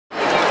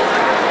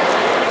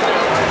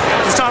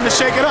time to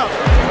shake it up.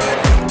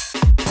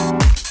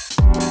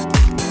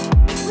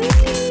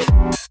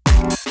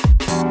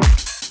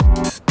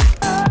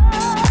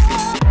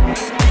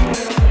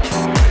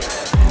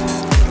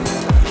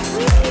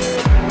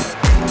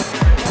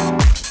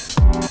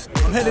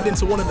 I'm headed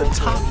into one of the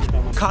top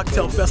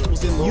cocktail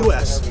festivals in the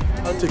U.S.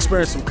 to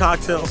experience some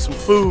cocktails, some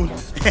food,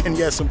 and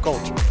yes, some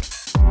culture.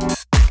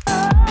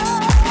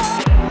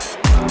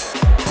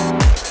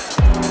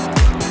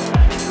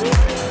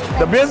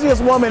 The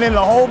busiest woman in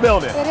the whole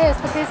building. It is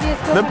the busiest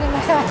woman in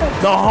the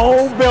building. The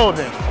whole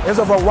building. There's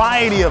a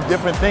variety of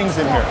different things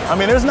in here. I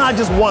mean, there's not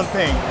just one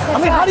thing. I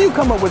mean, how do you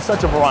come up with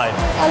such a variety?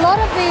 A lot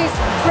of these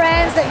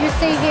brands that you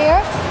see here,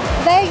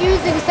 they're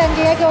using San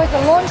Diego as a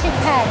launching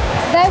pad.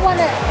 They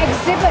want to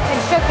exhibit and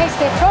showcase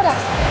their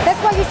products. That's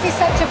why you see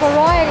such a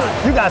variety.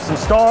 You got some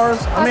stars.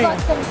 I mean,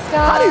 got some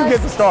stars. How do you get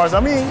the stars?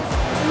 I mean,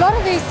 a lot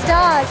of these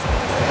stars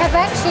have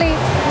actually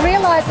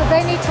realized that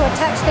they need to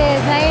attach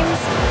their names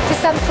to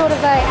some sort of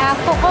a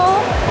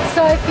alcohol.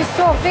 So if you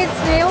saw Vince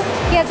Neil,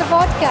 he has a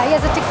vodka, he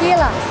has a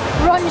tequila.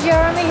 Ron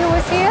Jeremy, who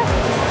was here,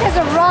 has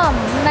a rum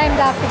named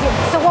after him.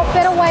 So what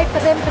better way for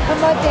them to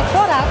promote their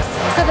products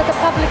so that the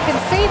public can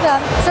see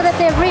them, so that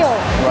they're real,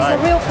 because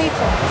they're real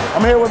people.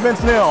 I'm here with Vince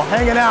Neil,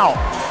 hanging out.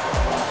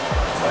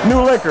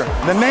 New liquor.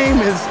 The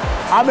name is,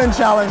 I've been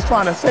challenged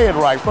trying to say it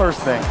right first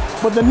thing,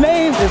 but the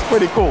name is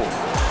pretty cool.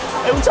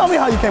 Hey, tell me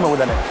how you came up with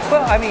that name.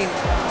 Well, I mean,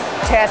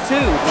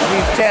 tattooed. It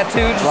means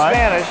tattooed in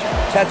Spanish.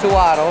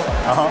 Tatuado.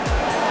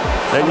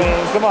 I mean,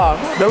 come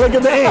on. Look at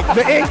the ink.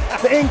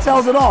 The ink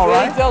tells it all,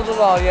 right? The ink tells it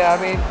all, yeah. I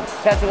mean,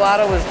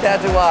 tatuado is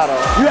tatuado.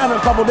 You have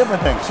a couple different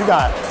things. You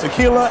got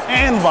tequila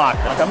and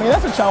vodka. I mean,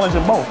 that's a challenge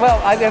in both.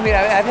 Well, I mean,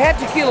 I've had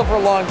tequila for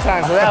a long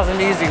time, so that was an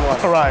easy one.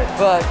 Right.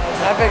 But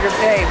I figured,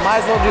 hey,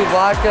 might as well do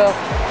vodka.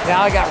 Now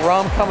I got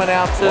rum coming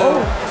out, too.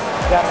 Whoa.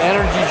 Got an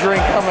energy drink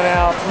coming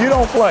out. You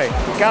don't play.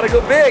 Gotta go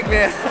big,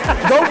 man.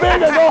 Go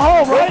big or go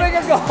home, right? Go big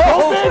or go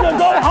home. Go big or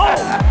go home.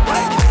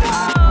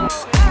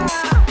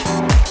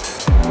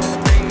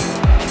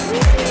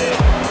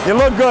 You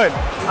look good.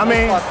 I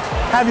mean,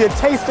 have you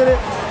tasted it?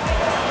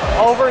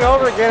 Over and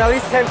over again, at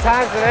least 10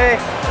 times today.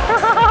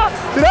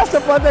 See, that's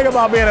the fun thing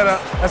about being at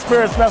a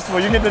spirits festival.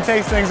 You get to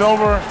taste things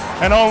over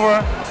and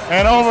over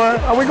and over.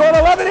 Are we going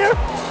 11 here?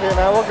 Shit,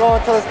 man, we'll go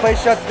until this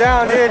place shuts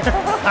down, dude.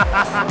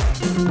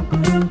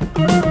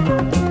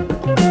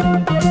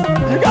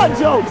 You got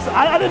jokes.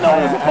 I didn't know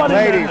it was a funny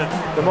ladies,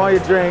 the more you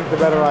drink, the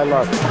better I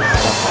look.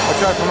 I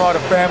try to promote a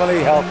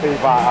family healthy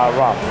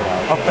rum.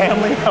 A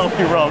family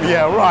healthy rum,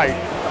 yeah, right.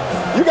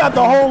 You got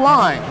the whole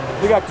line.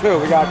 We got two.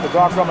 We got the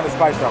dark rum and the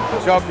spice rum.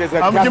 The joke is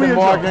that Captain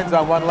Morgan's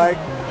on one leg,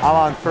 I'm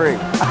on three.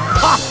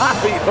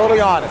 Be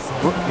totally honest.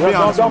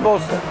 Don't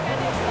bullshit.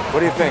 What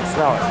do you think?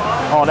 Smell it.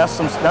 Oh, that's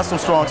some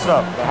strong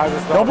stuff. How's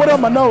it smell? Don't put it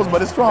on my nose,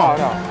 but it's strong.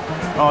 No.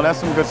 Oh, that's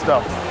some good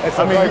stuff. It's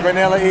very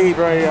vanilla-y,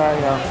 very,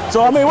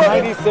 So, I mean, what?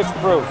 96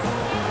 proof.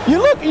 You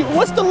look,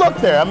 what's the look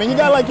there? I mean, you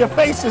got like your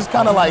face is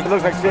kind of like. It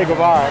looks like Che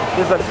Guevara.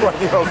 This is a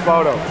 20-year-old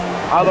photo.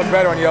 I look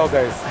better in the old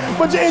days.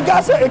 But it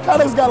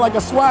kind of got like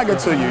a swagger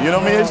to you, you know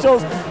what I mean? It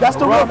shows, that's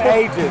the rum real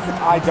ages,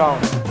 I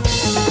don't.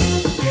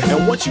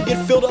 And once you get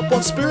filled up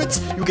on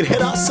spirits, you can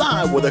head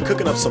outside where they're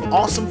cooking up some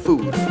awesome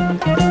food.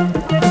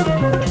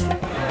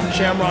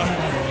 Shamroc,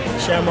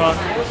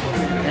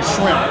 and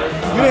shrimp.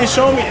 You didn't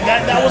show me,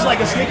 that was like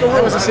a secret rule.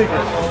 It was a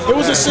secret. It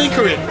was a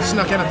secret.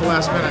 Snuck in at the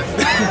last minute.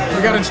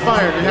 We got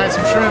inspired, we had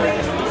some shrimp,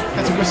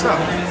 had some good stuff.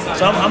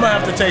 So I'm gonna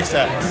have to taste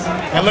that.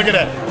 And look at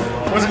that.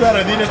 What's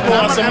better? You just pull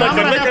out some liquor. I'm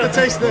gonna have to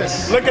taste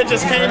this. Liquor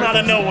just came out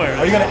of nowhere.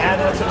 Are you gonna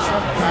add that to the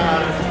shrimp?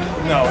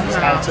 No,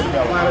 just add it to the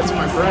belly. I'll add it to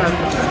my bread.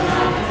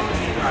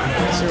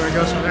 Let's see where it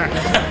goes from there.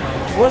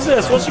 What's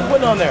this? What's you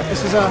putting on there?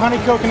 This is a honey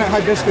coconut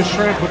hibiscus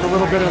shrimp with a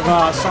little bit of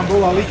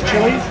sambula leek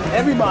chili.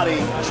 Everybody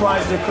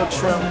tries to cook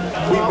shrimp.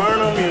 We burn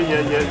them,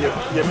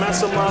 you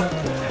mess them up.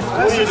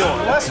 What are you doing?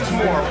 Less is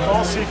more. It's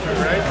all seafood,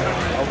 right?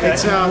 Okay.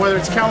 It's whether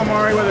it's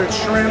calamari, whether it's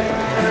shrimp,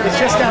 it's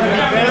just got to be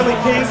barely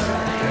pink.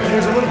 And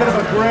there's a little bit of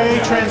a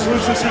gray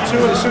translucency to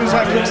it. As soon as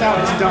that cooks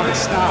out, it's done. It's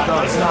stopped.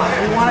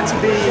 We want it to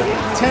be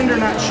tender,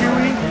 not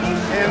chewy.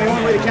 And the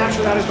only way to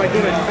capture that is by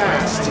doing it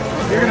fast.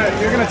 You're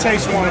gonna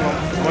taste one of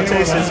them. What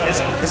taste is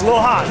it's a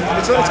little hot.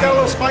 It's got a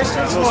little spice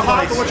to it. It's a little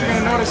hot, but what you're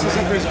gonna notice is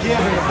that there's give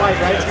in the bite,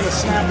 right? It's gonna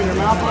snap in your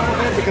mouth a little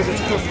bit because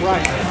it's cooked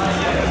right.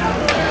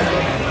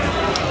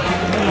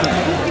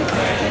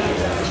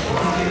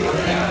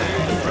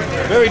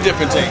 Very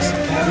different taste.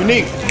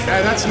 Unique.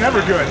 Yeah, that's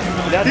never good.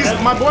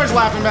 My boy's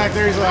laughing back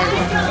there. He's like,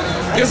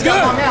 it's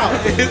good.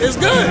 It's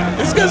good.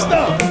 It's good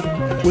stuff.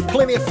 With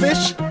plenty of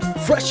fish,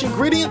 fresh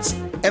ingredients,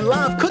 and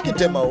live cooking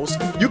demos,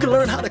 you can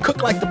learn how to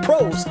cook like the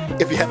pros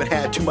if you haven't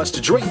had too much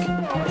to drink.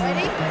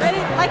 Ready? Ready?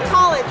 Like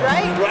college,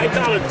 right? Right,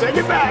 college. Take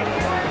it back.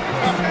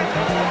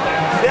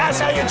 That's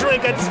how you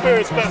drink at the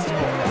Spirits Festival.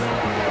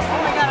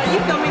 Oh my God, are you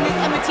filming this?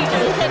 I'm a teacher.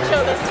 You can't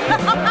show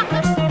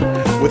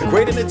this. With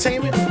great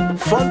entertainment,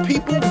 fun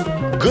people,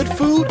 good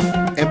food,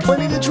 and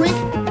plenty to drink,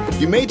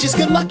 you may just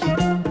get lucky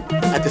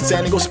at the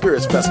San Diego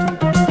Spirits Festival.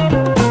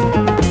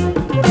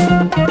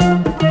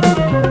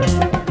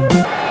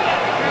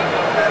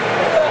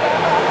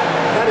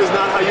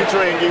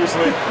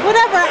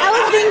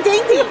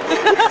 being dainty.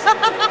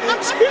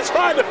 She's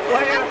trying to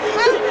play it.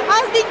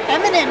 I was being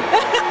feminine.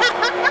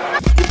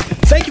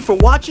 Thank you for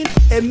watching,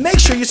 and make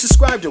sure you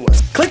subscribe to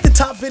us. Click the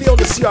top video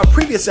to see our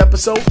previous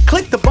episode,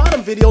 click the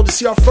bottom video to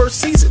see our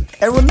first season,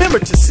 and remember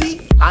to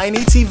see INE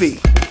TV.